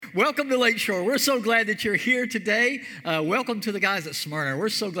Welcome to Lakeshore. We're so glad that you're here today. Welcome to the guys at Smyrna. We're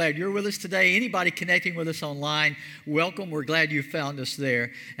so glad you're with us today. Anybody connecting with us online, welcome. We're glad you found us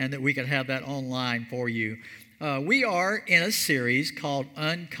there and that we can have that online for you. We are in a series called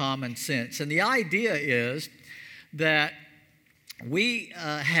Uncommon Sense. And the idea is that we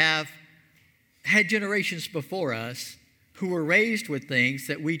have had generations before us who were raised with things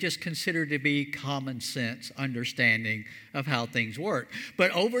that we just consider to be common sense understanding of how things work.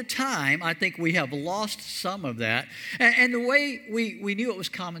 But over time, I think we have lost some of that. And the way we knew it was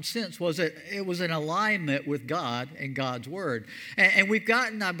common sense was that it was in alignment with God and God's Word. And we've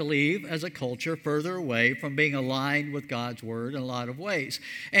gotten, I believe, as a culture, further away from being aligned with God's Word in a lot of ways.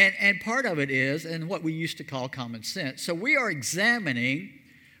 And part of it is in what we used to call common sense. So we are examining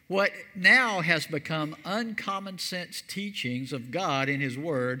what now has become uncommon sense teachings of God in His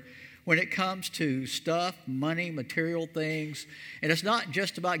Word when it comes to stuff, money, material things. And it's not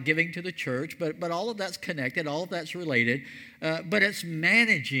just about giving to the church, but all of that's connected, all of that's related. But it's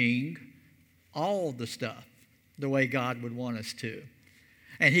managing all of the stuff the way God would want us to.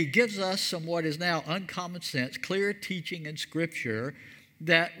 And He gives us some what is now uncommon sense, clear teaching in Scripture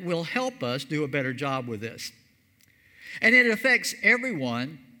that will help us do a better job with this. And it affects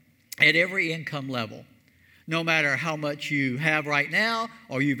everyone at every income level, no matter how much you have right now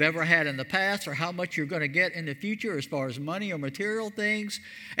or you've ever had in the past or how much you're going to get in the future as far as money or material things.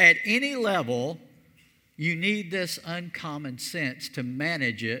 At any level, you need this uncommon sense to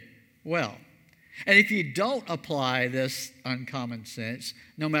manage it well. And if you don't apply this uncommon sense,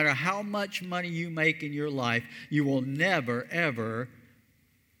 no matter how much money you make in your life, you will never, ever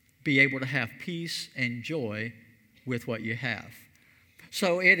be able to have peace and joy with what you have.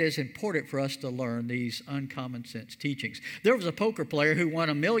 So it is important for us to learn these uncommon sense teachings. There was a poker player who won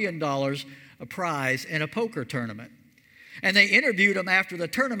 $1 million a prize in a poker tournament. And they interviewed him after the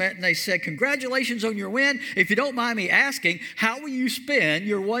tournament and they said, "Congratulations on your win. If you don't mind me asking, how will you spend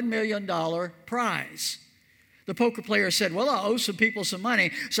your $1 million prize?" The poker player said, "Well, I owe some people some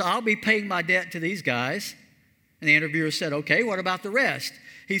money, so I'll be paying my debt to these guys." And the interviewer said, "Okay, what about the rest?"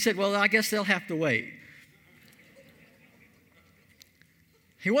 He said, "Well, I guess they'll have to wait."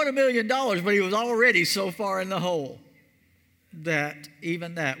 He won $1 million, but he was already so far in the hole that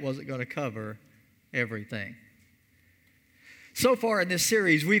even that wasn't going to cover everything. So far in this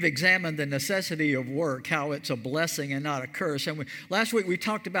series, we've examined the necessity of work, how it's a blessing and not a curse. And last week we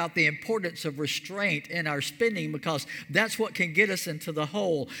talked about the importance of restraint in our spending because that's what can get us into the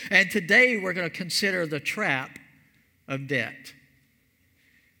hole. And today we're going to consider the trap of debt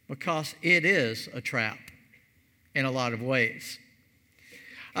because it is a trap in a lot of ways.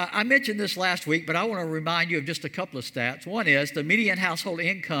 I mentioned this last week, but I want to remind you of just a couple of stats. One is the median household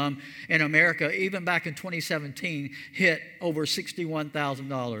income in America, even back in 2017, hit over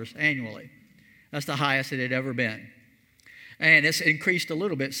 $61,000 annually. That's the highest it had ever been. And it's increased a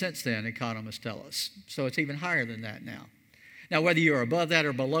little bit since then, economists tell us. So it's even higher than that now. Now, whether you're above that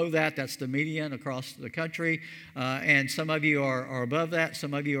or below that, that's the median across the country. And some of you are above that,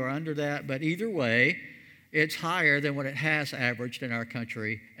 some of you are under that. But either way, it's higher than what it has averaged in our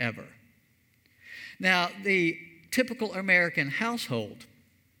country ever. Now, the typical American household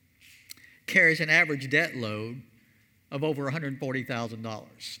carries an average debt load of over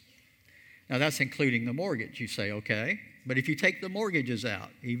 $140,000. Now, that's including the mortgage. You say, okay, but if you take the mortgages out,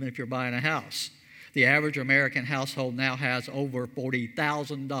 even if you're buying a house, the average American household now has over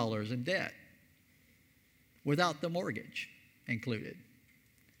 $40,000 in debt without the mortgage included.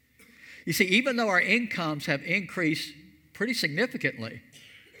 You see, even though our incomes have increased pretty significantly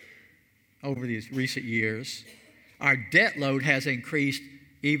over these recent years, our debt load has increased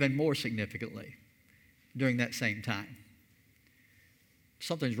even more significantly during that same time.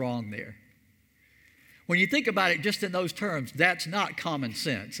 Something's wrong there. When you think about it just in those terms, that's not common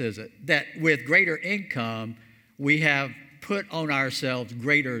sense, is it? That with greater income, we have put on ourselves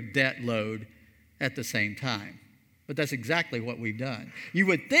greater debt load at the same time. But that's exactly what we've done. You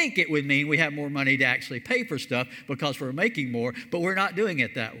would think it would mean we have more money to actually pay for stuff because we're making more, but we're not doing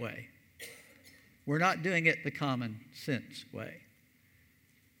it that way. We're not doing it the common sense way,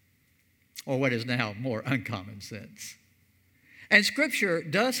 or what is now more uncommon sense. And Scripture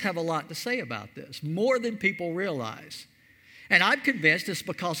does have a lot to say about this, more than people realize. And I'm convinced it's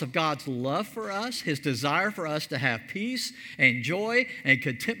because of God's love for us, His desire for us to have peace and joy and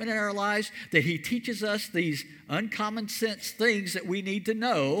contentment in our lives, that He teaches us these uncommon sense things that we need to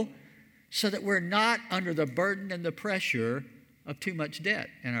know so that we're not under the burden and the pressure of too much debt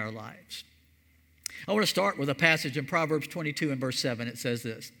in our lives. I want to start with a passage in Proverbs 22 and verse 7. It says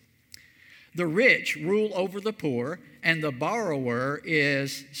this: The rich rule over the poor, and the borrower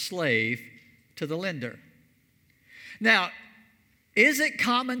is slave to the lender. Now, is it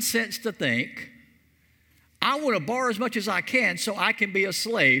common sense to think, I want to borrow as much as I can so I can be a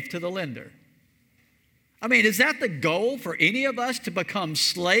slave to the lender? I mean, is that the goal for any of us, to become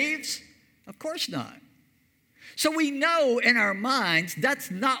slaves? Of course not. So we know in our minds that's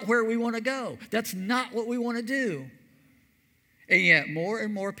not where we want to go. That's not what we want to do. And yet more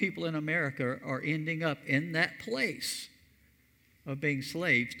and more people in America are ending up in that place of being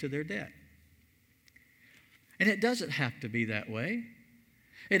slaves to their debt. And it doesn't have to be that way.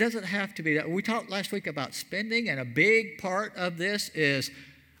 It doesn't have to be that. We talked last week about spending, and a big part of this is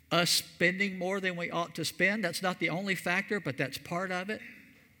us spending more than we ought to spend. That's not the only factor, but that's part of it.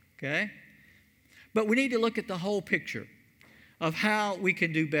 Okay? But we need to look at the whole picture of how we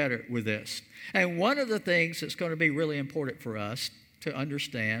can do better with this. And one of the things that's going to be really important for us to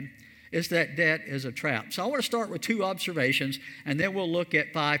understand is that debt is a trap. So I want to start with 2 observations, and then we'll look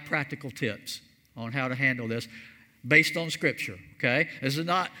at 5 practical tips on how to handle this based on Scripture, okay? This is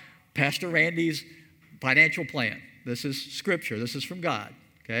not Pastor Randy's financial plan. This is Scripture. This is from God,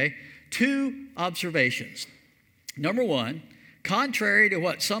 okay? 2 observations. Number 1, contrary to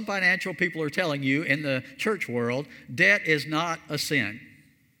what some financial people are telling you in the church world, debt is not a sin.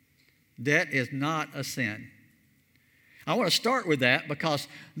 Debt is not a sin. I want to start with that because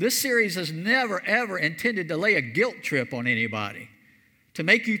this series has never, ever intended to lay a guilt trip on anybody, to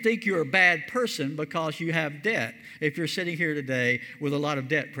make you think you're a bad person because you have debt, if you're sitting here today with a lot of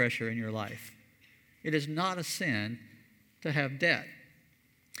debt pressure in your life. It is not a sin to have debt.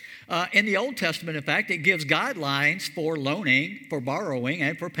 In the Old Testament, in fact, it gives guidelines for loaning, for borrowing,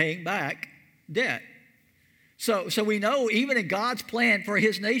 and for paying back debt. So we know even in God's plan for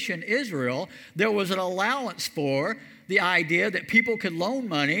His nation, Israel, there was an allowance for the idea that people could loan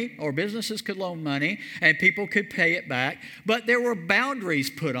money, or businesses could loan money, and people could pay it back. But there were boundaries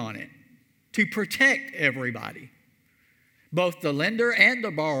put on it to protect everybody. Both the lender and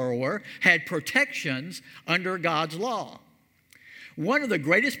the borrower had protections under God's law. One of the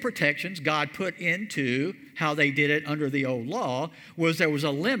greatest protections God put into how they did it under the old law was there was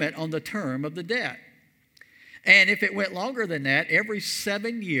a limit on the term of the debt. And if it went longer than that, every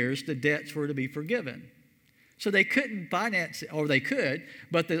 7 years the debts were to be forgiven. So they couldn't finance it, or they could,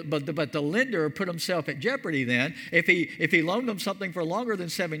 but the lender put himself at jeopardy then. If he loaned them something for longer than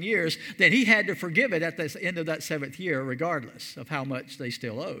 7 years, then he had to forgive it at the end of that 7th year, regardless of how much they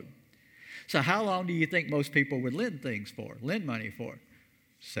still owed. So how long do you think most people would lend money for?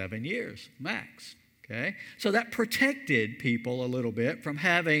 7 years, max. Okay? So that protected people a little bit from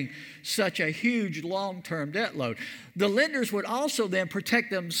having such a huge long-term debt load. The lenders would also then protect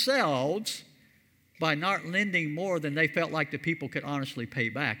themselves by not lending more than they felt like the people could honestly pay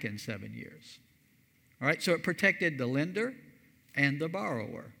back in 7 years. All right? So it protected the lender and the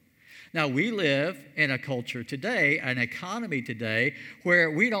borrower. Now, we live in a culture today, an economy today, where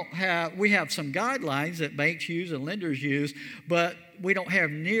we have some guidelines that banks use and lenders use, but we don't have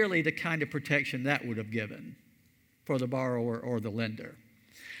nearly the kind of protection that would have given for the borrower or the lender.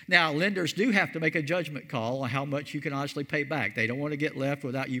 Now, lenders do have to make a judgment call on how much you can honestly pay back. They don't want to get left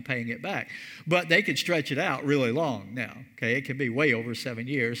without you paying it back. But they can stretch it out really long now. Okay, it can be way over 7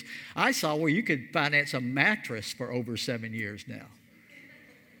 years. I saw where you could finance a mattress for over 7 years now.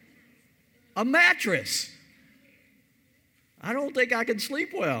 A mattress. I don't think I can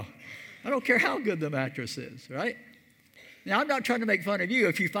sleep well. I don't care how good the mattress is, right? Now, I'm not trying to make fun of you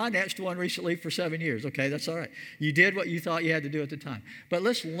if you financed one recently for 7 years. Okay, that's all right. You did what you thought you had to do at the time. But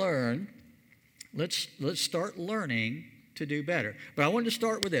let's learn. Let's start learning to do better. But I wanted to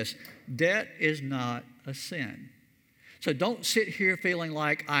start with this. Debt is not a sin. So don't sit here feeling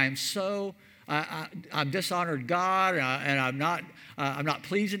like I'm dishonored God and I'm not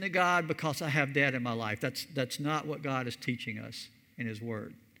pleasing to God because I have debt in my life. That's not what God is teaching us in His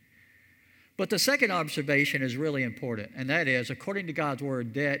Word. But the second observation is really important, and that is, according to God's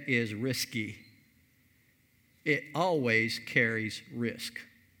Word, debt is risky. It always carries risk.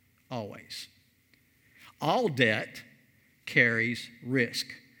 Always. All debt carries risk.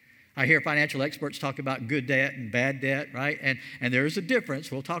 I hear financial experts talk about good debt and bad debt, right? And there's a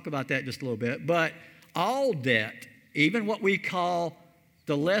difference. We'll talk about that in just a little bit. But all debt, even what we call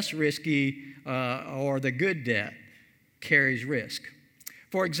the less risky or the good debt, carries risk.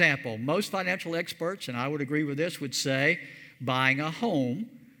 For example, most financial experts, and I would agree with this, would say buying a home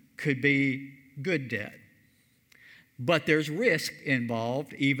could be good debt. But there's risk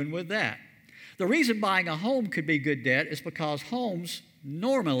involved even with that. The reason buying a home could be good debt is because homes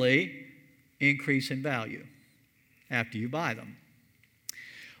normally increase in value after you buy them.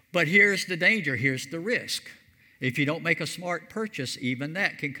 But here's the danger. Here's the risk. If you don't make a smart purchase, even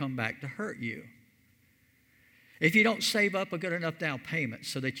that can come back to hurt you. If you don't save up a good enough down payment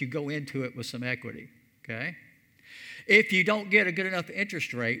so that you go into it with some equity, okay? If you don't get a good enough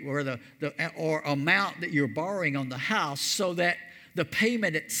interest rate or amount that you're borrowing on the house so that the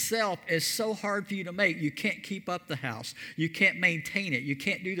payment itself is so hard for you to make, you can't keep up the house. You can't maintain it. You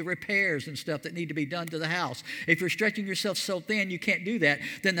can't do the repairs and stuff that need to be done to the house. If you're stretching yourself so thin you can't do that,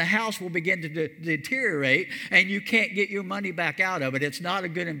 then the house will begin to deteriorate and you can't get your money back out of it. It's not a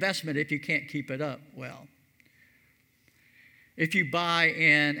good investment if you can't keep it up well. If you buy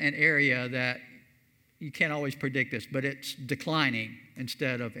in an area that you can't always predict this, but it's declining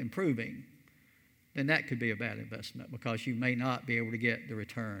instead of improving, then that could be a bad investment because you may not be able to get the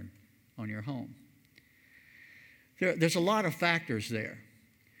return on your home. There's a lot of factors there.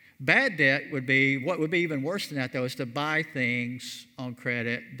 Bad debt would be, what would be even worse than that, though, is to buy things on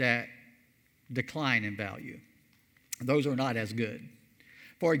credit that decline in value. Those are not as good.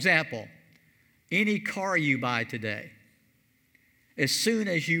 For example, any car you buy today, as soon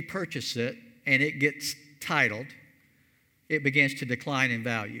as you purchase it and it gets titled, it begins to decline in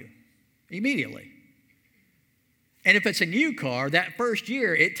value immediately. And if it's a new car, that first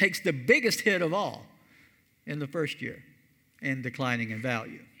year, it takes the biggest hit of all in the first year in declining in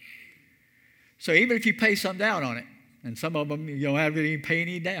value. So even if you pay some down on it, and some of them you don't have to even pay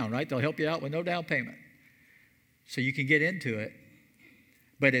any down, right? They'll help you out with no down payment. So you can get into it.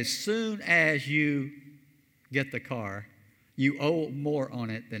 But as soon as you get the car, you owe more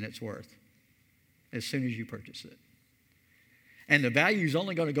on it than it's worth as soon as you purchase it. And the value is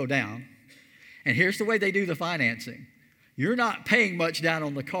only going to go down. And here's the way they do the financing. You're not paying much down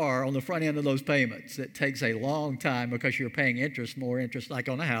on the car on the front end of those payments. It takes a long time because you're paying more interest like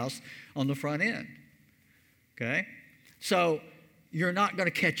on a house on the front end. Okay? So you're not going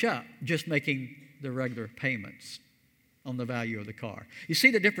to catch up just making the regular payments on the value of the car. You see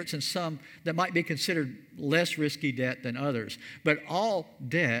the difference in some that might be considered less risky debt than others, but all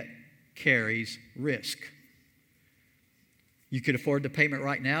debt carries risk. You could afford the payment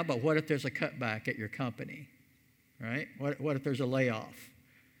right now, but what if there's a cutback at your company, right? What if there's a layoff?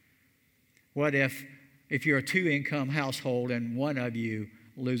 What if you're a two-income household and one of you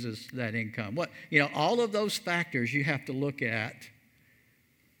loses that income? All of those factors you have to look at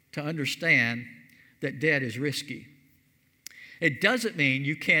to understand that debt is risky. It doesn't mean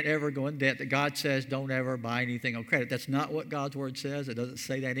you can't ever go in debt, that God says don't ever buy anything on credit. That's not what God's Word says. It doesn't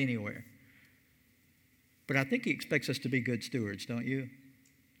say that anywhere. But I think He expects us to be good stewards, don't you?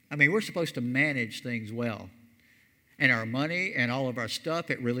 I mean, we're supposed to manage things well. And our money and all of our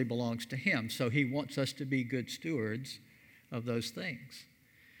stuff, it really belongs to Him. So He wants us to be good stewards of those things.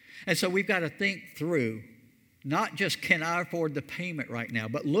 And so we've got to think through, not just can I afford the payment right now,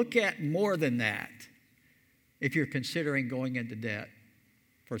 but look at more than that if you're considering going into debt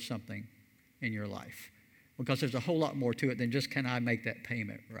for something in your life. Because there's a whole lot more to it than just can I make that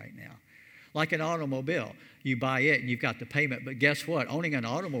payment right now. Like an automobile, you buy it and you've got the payment, but guess what? Owning an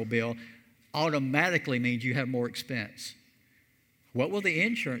automobile automatically means you have more expense. What will the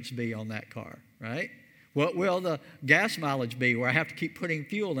insurance be on that car, right? What will the gas mileage be where I have to keep putting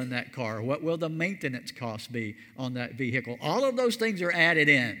fuel in that car? What will the maintenance cost be on that vehicle? All of those things are added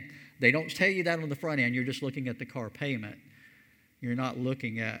in. They don't tell you that on the front end. You're just looking at the car payment. You're not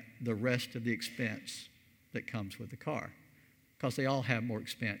looking at the rest of the expense that comes with the car because they all have more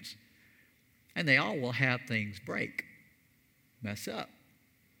expense. And they all will have things break, mess up,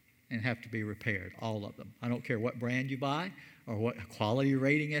 and have to be repaired, all of them. I don't care what brand you buy or what quality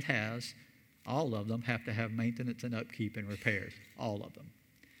rating it has, all of them have to have maintenance and upkeep and repairs, all of them.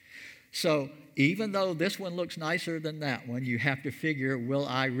 So even though this one looks nicer than that one, you have to figure, will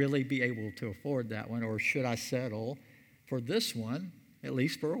I really be able to afford that one, or should I settle for this one, at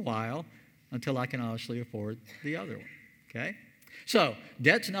least for a while, until I can honestly afford the other one, okay? So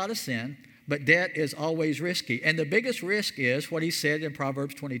debt's not a sin. But debt is always risky. And the biggest risk is what he said in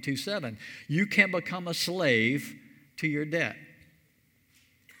Proverbs 22:7. You can become a slave to your debt.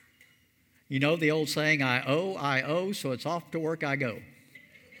 You know the old saying, I owe, so it's off to work I go.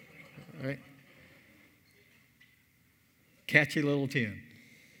 Right? Catchy little tune.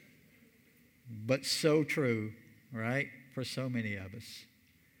 But so true, right? For so many of us.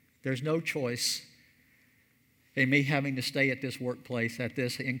 There's no choice in me having to stay at this workplace at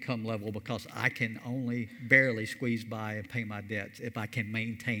this income level because I can only barely squeeze by and pay my debts if I can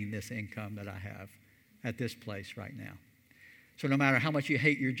maintain this income that I have at this place right now. So no matter how much you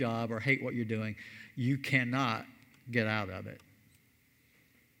hate your job or hate what you're doing, you cannot get out of it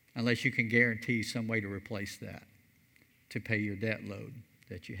unless you can guarantee some way to replace that, to pay your debt load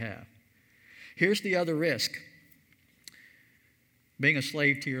that you have. Here's the other risk: being a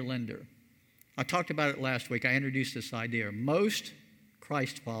slave to your lender. I talked about it last week. I introduced this idea. Most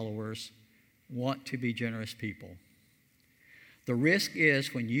Christ followers want to be generous people. The risk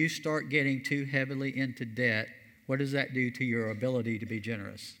is when you start getting too heavily into debt, what does that do to your ability to be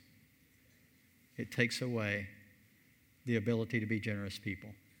generous? It takes away the ability to be generous people.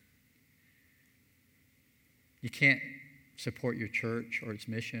 You can't support your church or its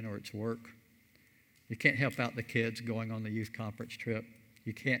mission or its work. You can't help out the kids going on the youth conference trip.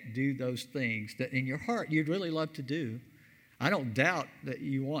 You can't do those things that in your heart you'd really love to do. I don't doubt that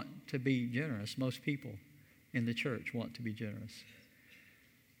you want to be generous. Most people in the church want to be generous.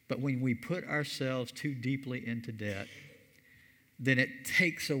 But when we put ourselves too deeply into debt, then it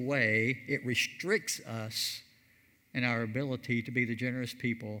takes away, it restricts us in our ability to be the generous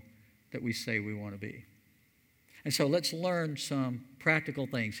people that we say we want to be. And so let's learn some practical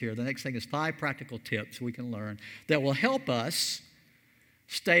things here. The next thing is 5 practical tips we can learn that will help us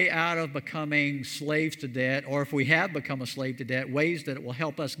stay out of becoming slaves to debt, or if we have become a slave to debt, ways that it will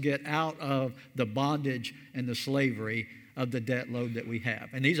help us get out of the bondage and the slavery of the debt load that we have.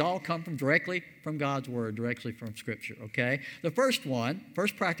 And these all come directly from God's Word, directly from Scripture, okay? The first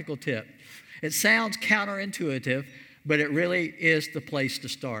practical tip, it sounds counterintuitive, but it really is the place to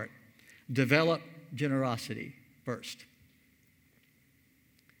start. Develop generosity first.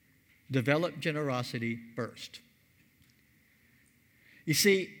 Develop generosity first. You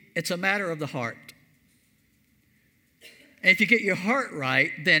see, it's a matter of the heart. And if you get your heart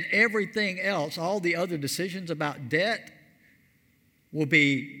right, then everything else, all the other decisions about debt, will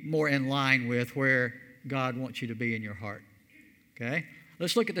be more in line with where God wants you to be in your heart. Okay?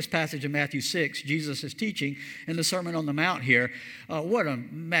 Let's look at this passage in Matthew 6. Jesus is teaching in the Sermon on the Mount here. What a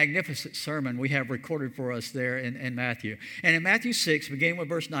magnificent sermon we have recorded for us there in Matthew. And in Matthew 6, beginning with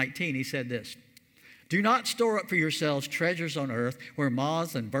verse 19, he said this: "Do not store up for yourselves treasures on earth where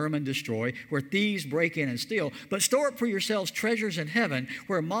moths and vermin destroy, where thieves break in and steal. But store up for yourselves treasures in heaven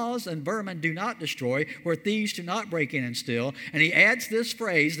where moths and vermin do not destroy, where thieves do not break in and steal." And he adds this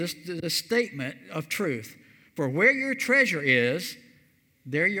phrase, this statement of truth: "For where your treasure is,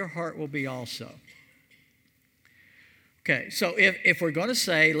 there your heart will be also." Okay, so if we're going to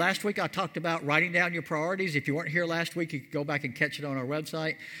say, last week I talked about writing down your priorities. If you weren't here last week, you can go back and catch it on our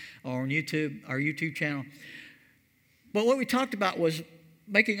website or on YouTube, our YouTube channel. But what we talked about was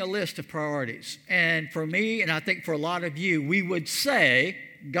making a list of priorities. And for me, and I think for a lot of you, we would say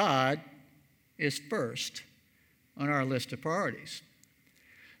God is first on our list of priorities.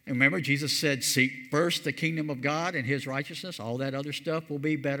 And remember, Jesus said, seek first the kingdom of God and His righteousness. All that other stuff will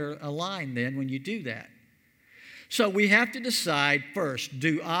be better aligned then when you do that. So we have to decide first,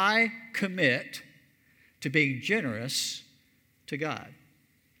 do I commit to being generous to God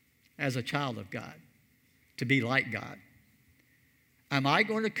as a child of God, to be like God? Am I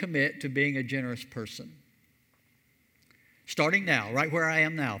going to commit to being a generous person? Starting now, right where I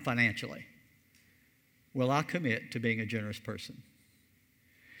am now financially, will I commit to being a generous person?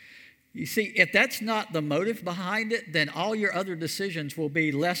 You see, if that's not the motive behind it, then all your other decisions will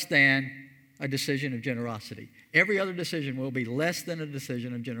be less than a decision of generosity. Every other decision will be less than a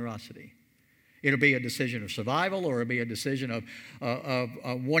decision of generosity. It'll be a decision of survival, or it'll be a decision of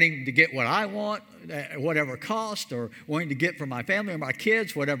wanting to get what I want at whatever cost, or wanting to get from my family or my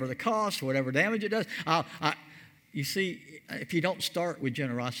kids whatever the cost, whatever damage it does. You see, if you don't start with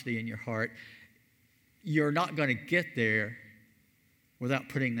generosity in your heart, you're not going to get there without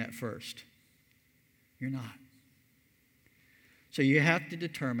putting that first. You're not. So you have to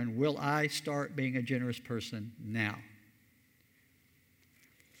determine, will I start being a generous person now?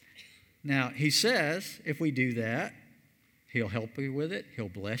 Now, he says if we do that, He'll help you with it. He'll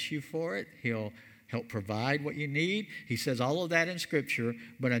bless you for it. He'll help provide what you need. He says all of that in Scripture,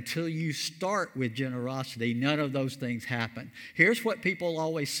 but until you start with generosity, none of those things happen. Here's what people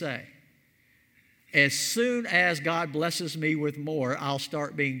always say: as soon as God blesses me with more, I'll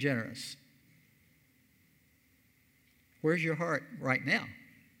start being generous. Where's your heart right now?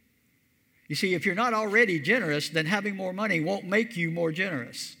 You see, if you're not already generous, then having more money won't make you more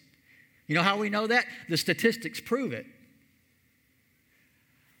generous. You know how we know that? The statistics prove it.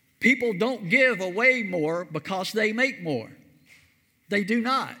 People don't give away more because they make more. They do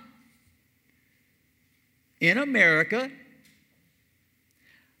not. In America,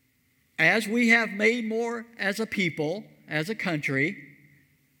 as we have made more as a people, as a country,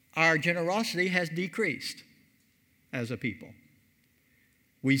 our generosity has decreased as a people.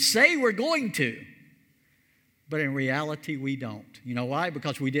 We say we're going to, but in reality we don't. You know why?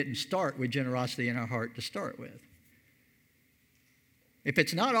 Because we didn't start with generosity in our heart to start with. If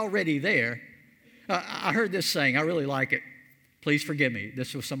it's not already there, I heard this saying, I really like it. Please forgive me.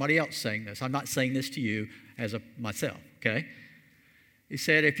 This was somebody else saying this. I'm not saying this to you as myself, okay? He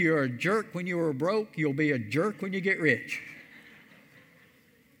said, if you're a jerk when you were broke, you'll be a jerk when you get rich.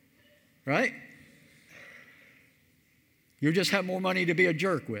 Right? You'll just have more money to be a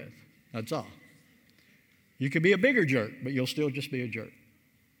jerk with. That's all. You can be a bigger jerk, but you'll still just be a jerk.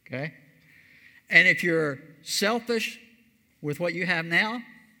 Okay? And if you're selfish with what you have now,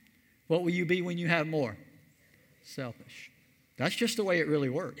 what will you be when you have more? Selfish. That's just the way it really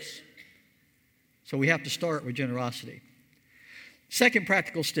works. So we have to start with generosity. Second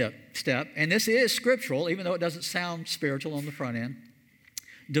practical step, and this is scriptural, even though it doesn't sound spiritual on the front end,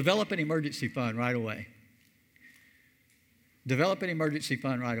 develop an emergency fund right away. Develop an emergency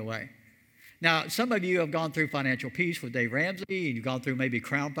fund right away. Now, some of you have gone through Financial Peace with Dave Ramsey, and you've gone through maybe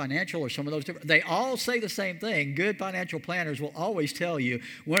Crown Financial or some of those different. They all say the same thing. Good financial planners will always tell you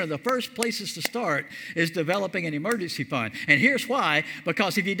one of the first places to start is developing an emergency fund. And here's why.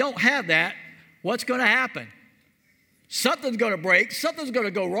 Because if you don't have that, what's going to happen? Something's going to break, something's going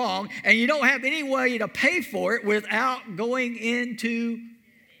to go wrong, and you don't have any way to pay for it without going into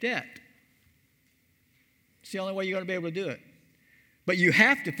debt. It's the only way you're going to be able to do it. But you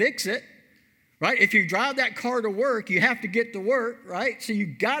have to fix it. Right? If you drive that car to work, you have to get to work, right? So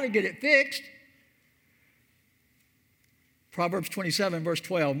you've got to get it fixed. Proverbs 27, verse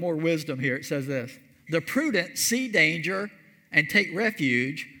 12, more wisdom here. It says this: the prudent see danger and take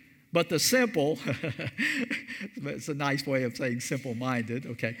refuge, but the simple, it's a nice way of saying simple-minded,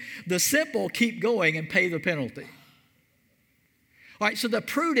 okay. The simple keep going and pay the penalty. All right, so the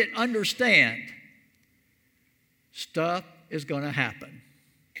prudent understand stuff is going to happen.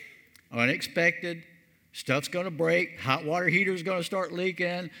 Unexpected, stuff's going to break, hot water heater's going to start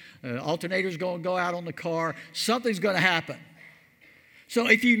leaking, alternator's going to go out on the car, something's going to happen. So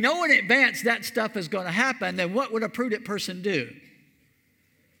if you know in advance that stuff is going to happen, then what would a prudent person do?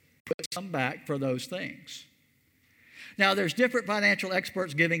 Put some back for those things. Now, there's different financial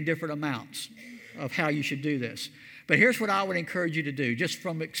experts giving different amounts of how you should do this. But here's what I would encourage you to do, just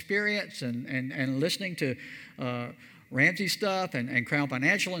from experience and listening to Ramsey stuff and Crown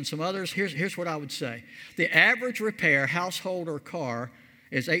Financial and some others. Here's what I would say. The average repair, household or car,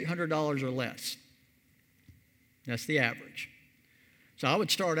 is $800 or less. That's the average. So I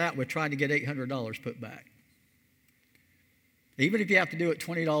would start out with trying to get $800 put back. Even if you have to do it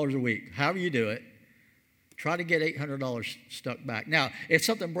 $20 a week, however you do it, try to get $800 stuck back. Now, if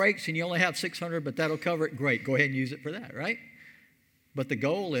something breaks and you only have $600, but that'll cover it, great. Go ahead and use it for that, right? But the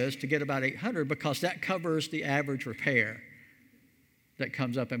goal is to get about $800 because that covers the average repair that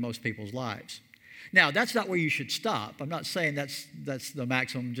comes up in most people's lives. Now, that's not where you should stop. I'm not saying that's the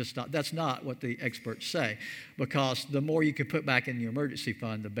maximum, just stop. That's not what the experts say, because the more you can put back in your emergency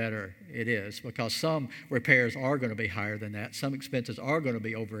fund, the better it is, because some repairs are going to be higher than that. Some expenses are going to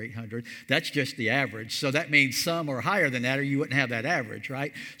be over $800. That's just the average. So that means some are higher than that, or you wouldn't have that average,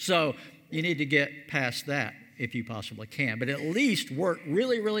 right? So you need to get past that if you possibly can, but at least work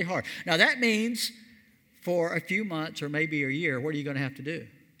really, really hard. Now, that means for a few months or maybe a year, what are you going to have to do?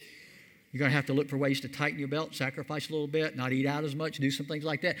 You're going to have to look for ways to tighten your belt, sacrifice a little bit, not eat out as much, do some things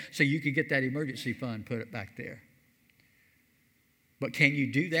like that, so you can get that emergency fund, put it back there. But can you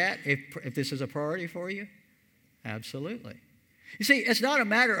do that if this is a priority for you? Absolutely. You see, it's not a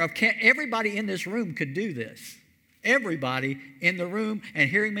matter of everybody in this room could do this. Everybody in the room and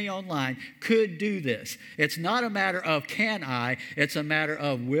hearing me online could do this. It's not a matter of can I, it's a matter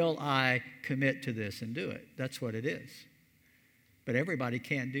of will I commit to this and do it. That's what it is. But everybody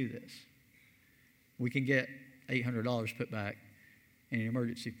can do this. We can get $800 put back in an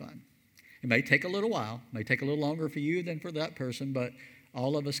emergency fund. It may take a little while, may take a little longer for you than for that person, but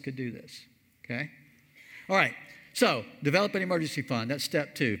all of us could do this, okay? All right, so develop an emergency fund. That's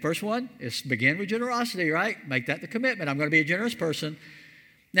step 2. First one is begin with generosity, right? Make that the commitment. I'm going to be a generous person.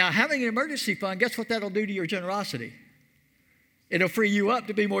 Now, having an emergency fund, guess what that'll do to your generosity? It'll free you up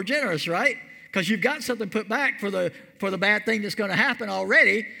to be more generous, right? Because you've got something put back for the bad thing that's going to happen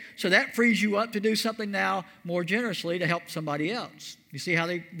already, so that frees you up to do something now more generously to help somebody else. You see how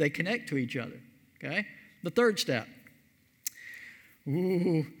they connect to each other, okay? The third step.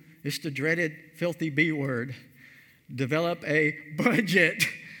 Ooh, it's the dreaded filthy B word. Develop a budget.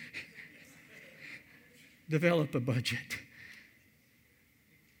 Develop a budget.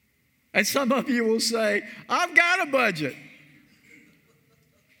 And some of you will say, I've got a budget.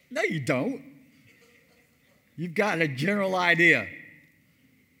 No, you don't. You've got a general idea.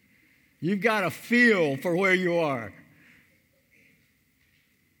 You've got a feel for where you are.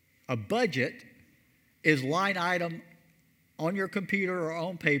 A budget is line item on your computer or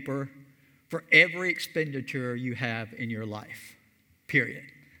on paper for every expenditure you have in your life, period.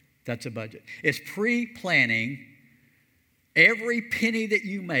 That's a budget. It's pre-planning every penny that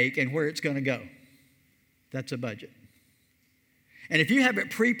you make and where it's going to go. That's a budget. And if you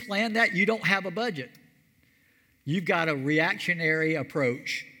haven't pre-planned that, you don't have a budget. You've got a reactionary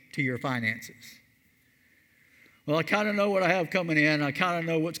approach to your finances. Well, I kind of know what I have coming in. I kind of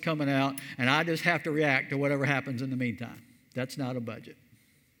know what's coming out. And I just have to react to whatever happens in the meantime. That's not a budget.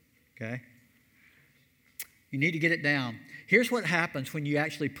 Okay? You need to get it down. Here's what happens when you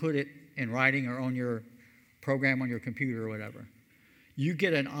actually put it in writing or on your program on your computer or whatever. You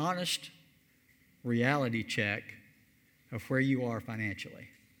get an honest reality check of where you are financially.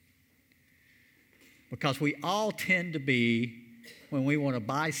 Because we all tend to be, when we want to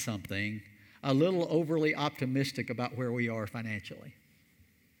buy something, a little overly optimistic about where we are financially.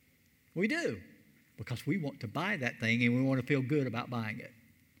 We do, because we want to buy that thing and we want to feel good about buying it.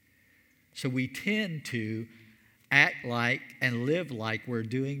 So we tend to act like and live like we're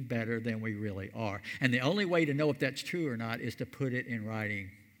doing better than we really are. And the only way to know if that's true or not is to put it in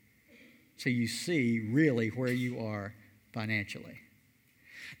writing so you see really where you are financially.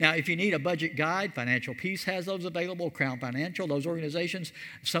 Now, if you need a budget guide, Financial Peace has those available, Crown Financial, those organizations.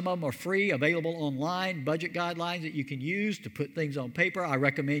 Some of them are free, available online, budget guidelines that you can use to put things on paper. I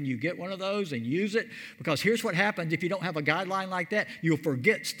recommend you get one of those and use it, because here's what happens if you don't have a guideline like that. You'll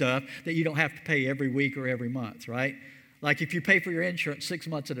forget stuff that you don't have to pay every week or every month, right? Like if you pay for your insurance 6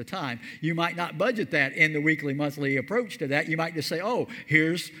 months at a time, you might not budget that in the weekly, monthly approach to that. You might just say, oh,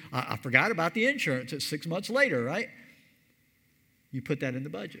 I forgot about the insurance. It's 6 months later, right? You put that in the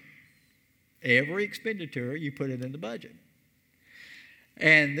budget. Every expenditure, you put it in the budget.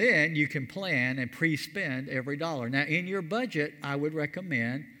 And then you can plan and pre-spend every dollar. Now, in your budget, I would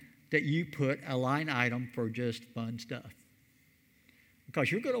recommend that you put a line item for just fun stuff.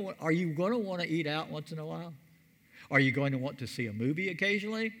 Because are you going to want to eat out once in a while? Are you going to want to see a movie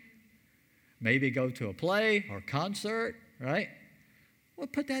occasionally? Maybe go to a play or concert, right? Well,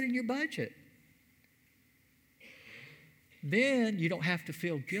 put that in your budget. Then you don't have to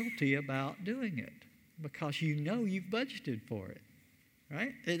feel guilty about doing it because you know you've budgeted for it,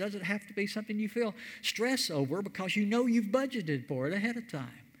 right? It doesn't have to be something you feel stress over because you know you've budgeted for it ahead of time.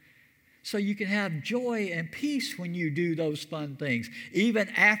 So you can have joy and peace when you do those fun things. Even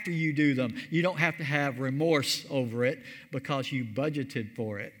after you do them, you don't have to have remorse over it because you budgeted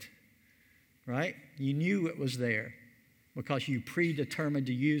for it, right? You knew it was there because you predetermined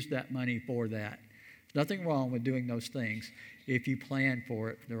to use that money for that. Nothing wrong with doing those things if you plan for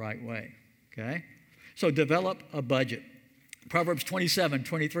it the right way, okay? So develop a budget. Proverbs 27,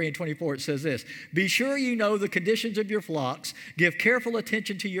 23, and 24, it says this: be sure you know the conditions of your flocks, give careful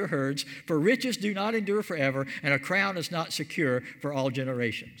attention to your herds, for riches do not endure forever, and a crown is not secure for all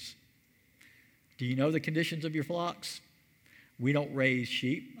generations. Do you know the conditions of your flocks? We don't raise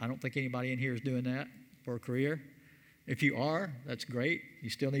sheep. I don't think anybody in here is doing that for a career. If you are, that's great. You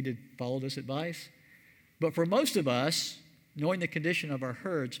still need to follow this advice. But for most of us, knowing the condition of our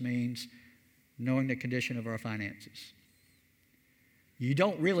herds means knowing the condition of our finances. You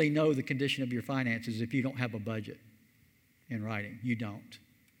don't really know the condition of your finances if you don't have a budget in writing. You don't.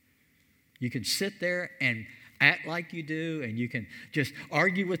 You can sit there and act like you do, and you can just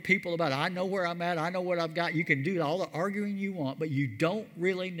argue with people about, I know where I'm at, I know what I've got. You can do all the arguing you want, but you don't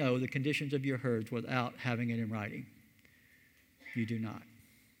really know the conditions of your herds without having it in writing. You do not.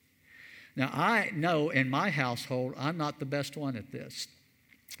 Now, I know in my household, I'm not the best one at this,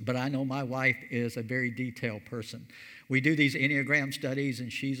 but I know my wife is a very detailed person. We do these Enneagram studies,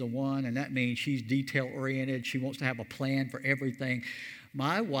 and she's a 1, and that means she's detail-oriented. She wants to have a plan for everything.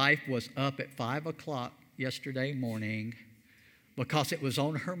 My wife was up at 5 o'clock yesterday morning because it was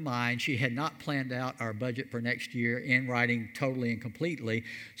on her mind. She had not planned out our budget for next year in writing totally and completely,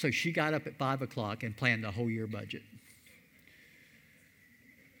 so she got up at 5 o'clock and planned the whole year budget.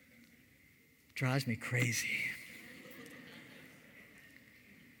 Drives me crazy.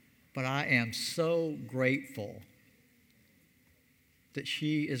 But I am so grateful that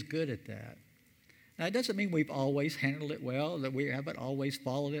she is good at that. Now, it doesn't mean we've always handled it well, that we haven't always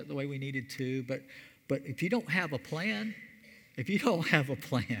followed it the way we needed to, but if you don't have a plan, then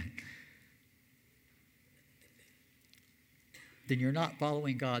you're not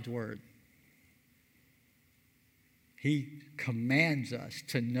following God's word. He commands us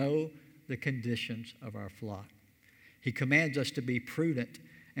to know the conditions of our flock. He commands us to be prudent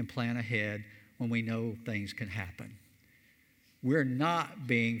and plan ahead when we know things can happen. We're not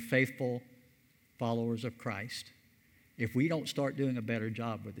being faithful followers of Christ if we don't start doing a better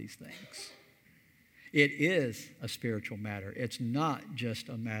job with these things. It is a spiritual matter. It's not just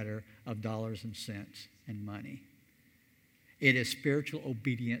a matter of dollars and cents and money. It is spiritual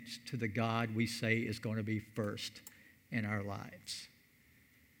obedience to the God we say is going to be first in our lives.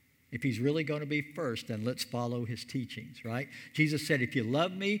 If he's really going to be first, then let's follow his teachings, right? Jesus said, if you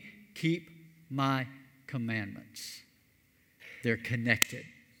love me, keep my commandments. They're connected.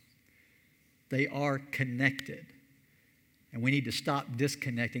 They are connected. And we need to stop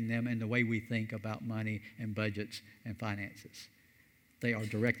disconnecting them in the way we think about money and budgets and finances. They are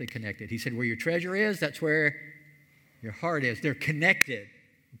directly connected. He said, where your treasure is, that's where your heart is. They're connected,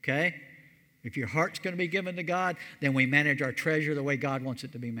 okay? If your heart's going to be given to God, then we manage our treasure the way God wants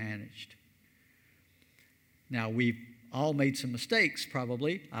it to be managed. Now, we've all made some mistakes,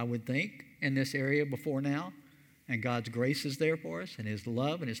 probably, I would think, in this area before now. And God's grace is there for us, and his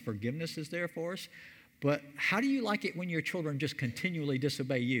love and his forgiveness is there for us. But how do you like it when your children just continually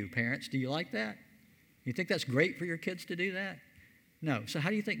disobey you, parents? Do you like that? You think that's great for your kids to do that? No. So how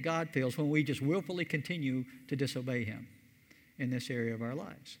do you think God feels when we just willfully continue to disobey him in this area of our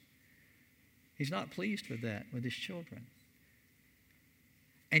lives? He's not pleased with that, with his children.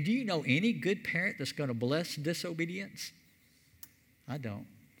 And do you know any good parent that's going to bless disobedience? I don't.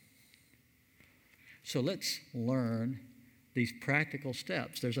 So let's learn these practical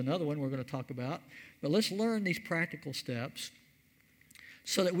steps. There's another one we're going to talk about, but let's learn these practical steps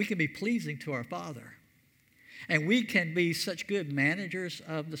so that we can be pleasing to our Father. And we can be such good managers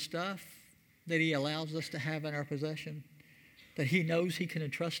of the stuff that he allows us to have in our possession, that he knows he can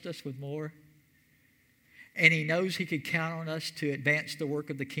entrust us with more. And he knows he can count on us to advance the work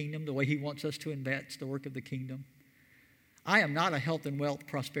of the kingdom the way he wants us to advance the work of the kingdom. I am not a health and wealth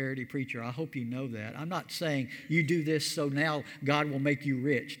prosperity preacher. I hope you know that. I'm not saying you do this so now God will make you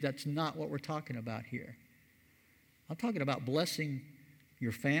rich. That's not what we're talking about here. I'm talking about blessing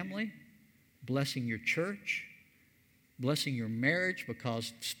your family, blessing your church, blessing your marriage,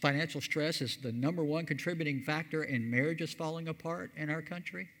 because financial stress is the number one contributing factor in marriages falling apart in our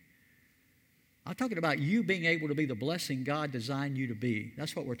country. I'm talking about you being able to be the blessing God designed you to be.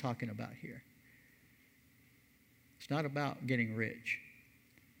 That's what we're talking about here. It's not about getting rich.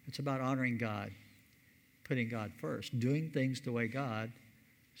 It's about honoring God, putting God first, doing things the way God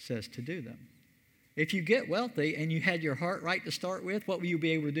says to do them. If you get wealthy and you had your heart right to start with, what will you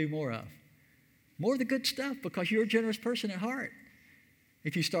be able to do more of? More of the good stuff, because you're a generous person at heart.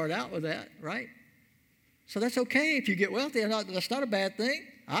 If you start out with that, right? So that's okay if you get wealthy. That's not a bad thing.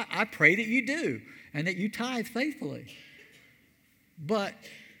 I pray that you do and that you tithe faithfully. But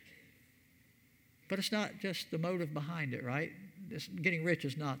it's not just the motive behind it, right? Getting rich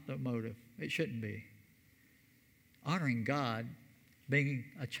is not the motive. It shouldn't be. Honoring God, being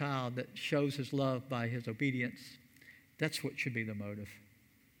a child that shows his love by his obedience, that's what should be the motive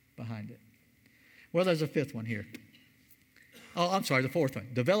behind it. Well, there's a fifth one here. The fourth one.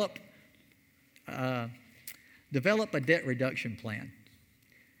 Develop a debt reduction plan.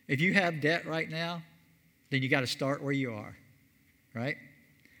 If you have debt right now, then you got to start where you are, right?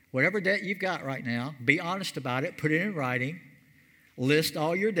 Whatever debt you've got right now, be honest about it, put it in writing, list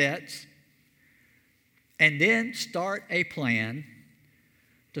all your debts, and then start a plan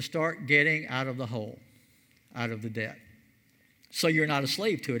to start getting out of the hole, out of the debt, so you're not a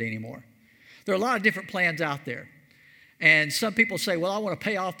slave to it anymore. There are a lot of different plans out there. And some people say, well, I want to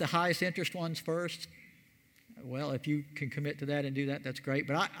pay off the highest interest ones first. Well, if you can commit to that and do that, that's great.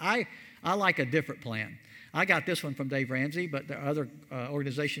 But I like a different plan. I got this one from Dave Ramsey, but there are other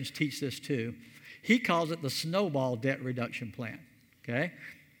organizations teach this too. He calls it the snowball debt reduction plan, okay?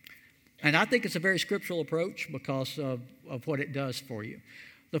 And I think it's a very scriptural approach because of what it does for you.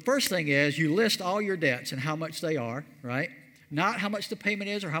 The first thing is you list all your debts and how much they are, right? Not how much the payment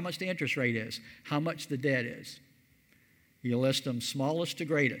is or how much the interest rate is, how much the debt is. You list them smallest to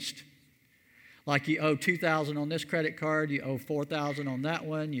greatest. Like you owe $2,000 on this credit card, you owe $4,000 on that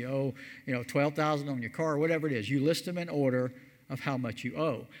one, you owe $12,000 on your car, whatever it is. You list them in order of how much you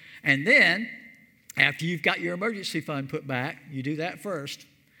owe. And then, after you've got your emergency fund put back, you do that first.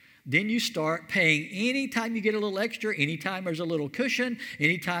 Then you start paying anytime you get a little extra, anytime there's a little cushion,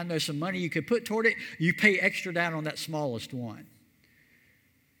 anytime there's some money you could put toward it, you pay extra down on that smallest one.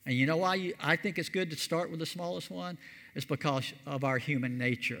 And you know why I think it's good to start with the smallest one? It's because of our human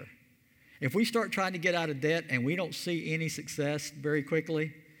nature. If we start trying to get out of debt and we don't see any success very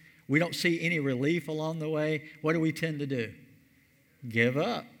quickly, we don't see any relief along the way, what do we tend to do? Give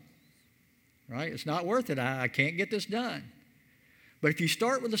up, right? It's not worth it. I can't get this done. But if you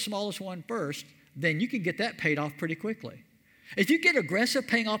start with the smallest one first, then you can get that paid off pretty quickly. If you get aggressive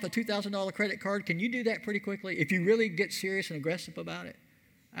paying off a $2,000 credit card, can you do that pretty quickly if you really get serious and aggressive about it?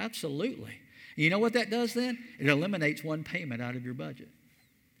 Absolutely. You know what that does then? It eliminates one payment out of your budget.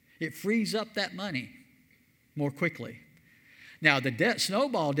 It frees up that money more quickly. Now, the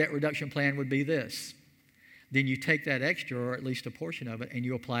snowball debt reduction plan would be this. Then you take that extra, or at least a portion of it, and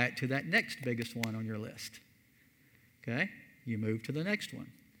you apply it to that next biggest one on your list. Okay? You move to the next one.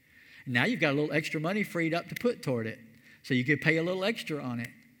 Now you've got a little extra money freed up to put toward it. So you could pay a little extra on it.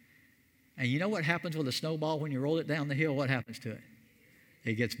 And you know what happens with a snowball when you roll it down the hill? What happens to it?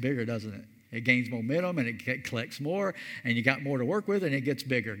 It gets bigger, doesn't it? It gains momentum and it collects more, and you got more to work with, and it gets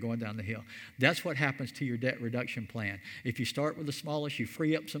bigger going down the hill. That's what happens to your debt reduction plan. If you start with the smallest, you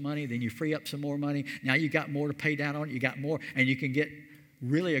free up some money, then you free up some more money. Now you got more to pay down on it, you got more, and you can get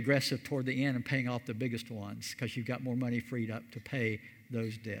really aggressive toward the end and paying off the biggest ones because you've got more money freed up to pay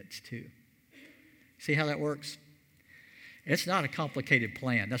those debts too. See how that works? It's not a complicated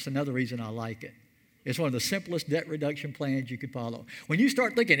plan. That's another reason I like it. It's one of the simplest debt reduction plans you could follow. When you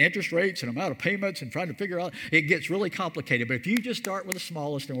start thinking interest rates and amount of payments and trying to figure out, it gets really complicated. But if you just start with the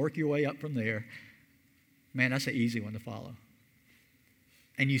smallest and work your way up from there, man, that's an easy one to follow.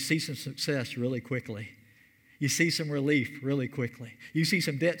 And you see some success really quickly. You see some relief really quickly. You see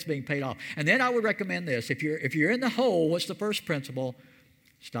some debts being paid off. And then I would recommend this. If you're in the hole, what's the first principle?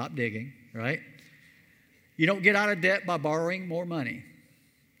 Stop digging, right? You don't get out of debt by borrowing more money.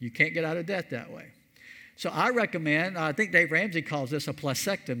 You can't get out of debt that way. So I recommend, I think Dave Ramsey calls this a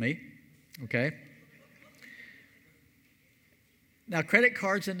plusectomy, okay? Now, credit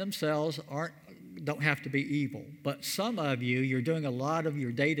cards in themselves don't have to be evil, but some of you're doing a lot of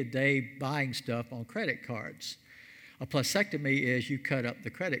your day-to-day buying stuff on credit cards. A plusectomy is you cut up the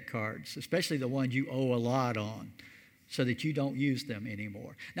credit cards, especially the ones you owe a lot on, so that you don't use them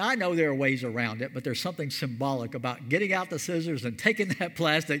anymore. Now, I know there are ways around it, but there's something symbolic about getting out the scissors and taking that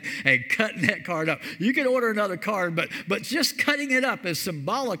plastic and cutting that card up. You can order another card, but just cutting it up is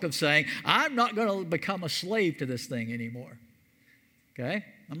symbolic of saying, I'm not going to become a slave to this thing anymore. Okay?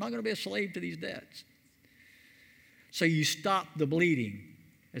 I'm not going to be a slave to these debts. So you stop the bleeding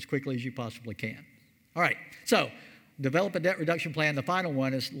as quickly as you possibly can. All right, so develop a debt reduction plan. The final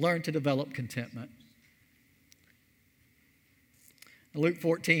one is learn to develop contentment. Luke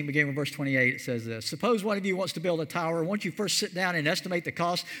 14, beginning with verse 28, it says this. Suppose one of you wants to build a tower. Won't you first sit down and estimate the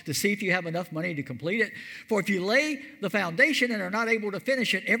cost to see if you have enough money to complete it? For if you lay the foundation and are not able to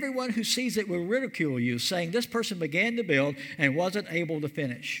finish it, everyone who sees it will ridicule you, saying this person began to build and wasn't able to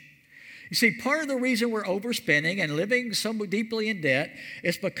finish. You see, part of the reason we're overspending and living so deeply in debt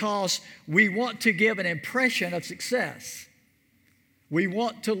is because we want to give an impression of success. We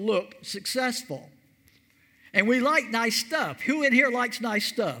want to look successful. And we like nice stuff. Who in here likes nice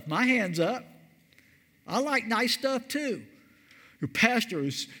stuff? My hand's up. I like nice stuff too. Your pastor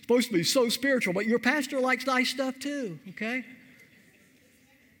is supposed to be so spiritual, but your pastor likes nice stuff too, okay?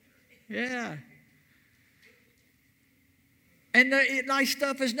 Yeah. And nice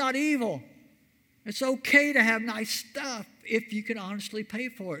stuff is not evil. It's okay to have nice stuff if you can honestly pay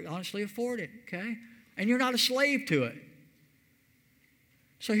for it, honestly afford it, okay? And you're not a slave to it.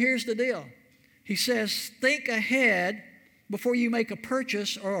 So here's the deal. He says, think ahead before you make a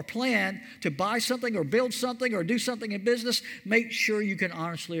purchase or a plan to buy something or build something or do something in business. Make sure you can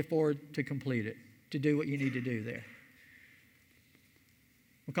honestly afford to complete it, to do what you need to do there.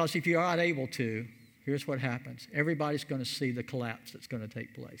 Because if you're not able to, here's what happens. Everybody's going to see the collapse that's going to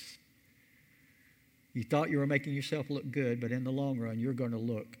take place. You thought you were making yourself look good, but in the long run, you're going to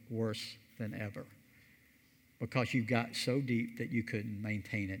look worse than ever because you got so deep that you couldn't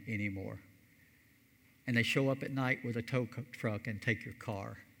maintain it anymore. And they show up at night with a tow truck and take your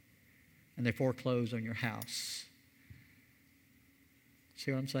car. And they foreclose on your house.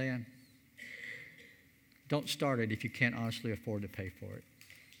 See what I'm saying? Don't start it if you can't honestly afford to pay for it.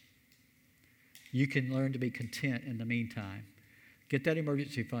 You can learn to be content in the meantime. Get that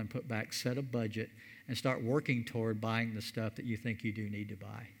emergency fund put back, set a budget, and start working toward buying the stuff that you think you do need to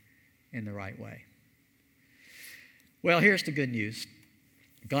buy in the right way. Well, here's the good news.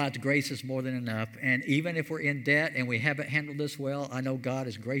 God's grace is more than enough, and even if we're in debt and we haven't handled this well, I know God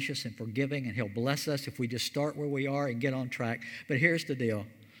is gracious and forgiving, and He'll bless us if we just start where we are and get on track. But here's the deal.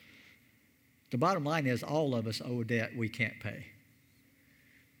 The bottom line is all of us owe a debt we can't pay.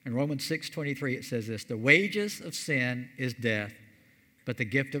 In Romans 6:23 it says this, the wages of sin is death, but the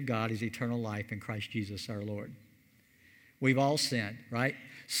gift of God is eternal life in Christ Jesus our Lord. We've all sinned, right?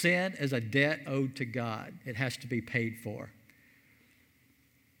 Sin is a debt owed to God. It has to be paid for.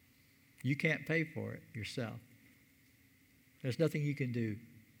 You can't pay for it yourself. There's nothing you can do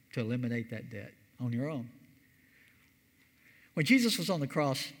to eliminate that debt on your own. When Jesus was on the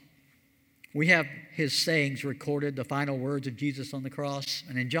cross, We have his sayings recorded, the final words of Jesus on the cross.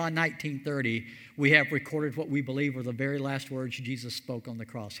 And in John 19:30, we have recorded what we believe were the very last words Jesus spoke on the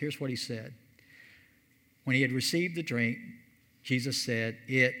cross. Here's what he said. When he had received the drink, Jesus said,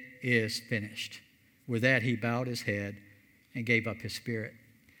 "It is finished." With that, he bowed his head and gave up his spirit.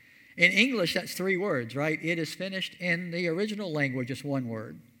 In English, that's 3 words, right? It is finished. In the original language, it's 1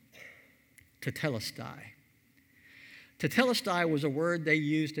 word. Tetelestai. Tetelestai was a word they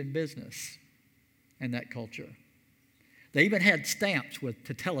used in business in that culture. They even had stamps with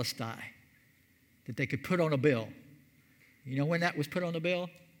tetelestai that they could put on a bill. You know when that was put on the bill?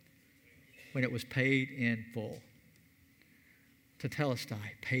 When it was paid in full.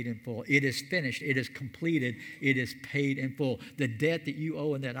 Tetelestai, paid in full. It is finished. It is completed. It is paid in full. The debt that you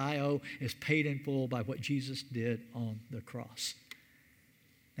owe and that I owe is paid in full by what Jesus did on the cross.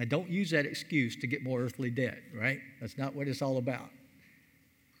 Now, don't use that excuse to get more earthly debt, right? That's not what it's all about.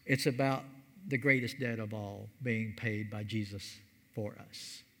 It's about the greatest debt of all being paid by Jesus for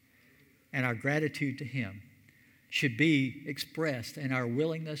us. And our gratitude to him should be expressed in our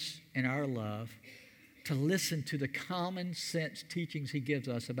willingness and our love to listen to the common sense teachings he gives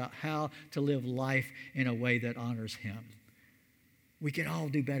us about how to live life in a way that honors him. We can all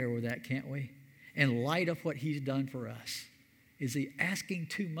do better with that, can't we? In light of what he's done for us, is he asking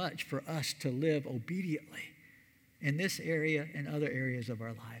too much for us to live obediently in this area and other areas of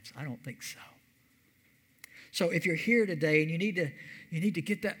our lives? I don't think so. So if you're here today and you need to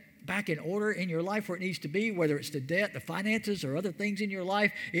get that back in order in your life where it needs to be, whether it's the debt, the finances, or other things in your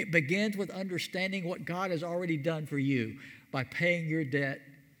life, it begins with understanding what God has already done for you by paying your debt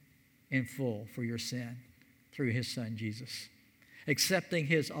in full for your sin through his son, Jesus. Accepting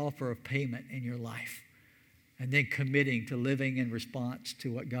his offer of payment in your life, and then committing to living in response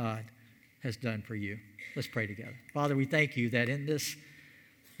to what God has done for you. Let's pray together. Father, we thank you that in this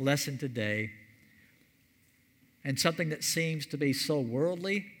lesson today, and something that seems to be so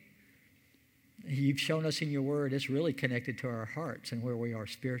worldly, you've shown us in your word it's really connected to our hearts and where we are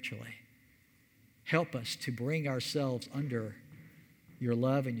spiritually. Help us to bring ourselves under your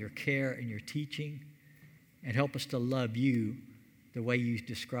love and your care and your teaching, and help us to love you the way you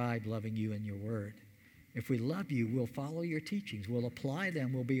described loving you in your word. If we love you, we'll follow your teachings. We'll apply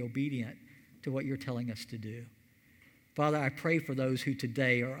them. We'll be obedient to what you're telling us to do. Father, I pray for those who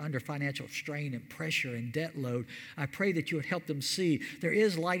today are under financial strain and pressure and debt load. I pray that you would help them see there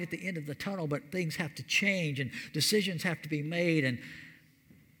is light at the end of the tunnel, but things have to change and decisions have to be made and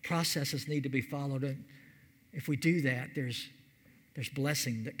processes need to be followed. And if we do that, there's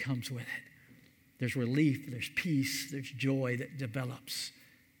blessing that comes with it. There's relief, there's peace, there's joy that develops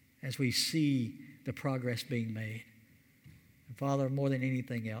as we see the progress being made. And Father, more than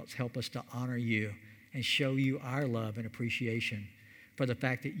anything else, help us to honor you and show you our love and appreciation for the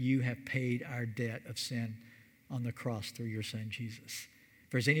fact that you have paid our debt of sin on the cross through your son, Jesus.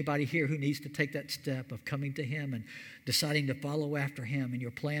 If there's anybody here who needs to take that step of coming to him and deciding to follow after him and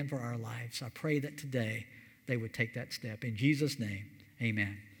your plan for our lives, I pray that today they would take that step. In Jesus' name,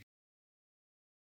 amen.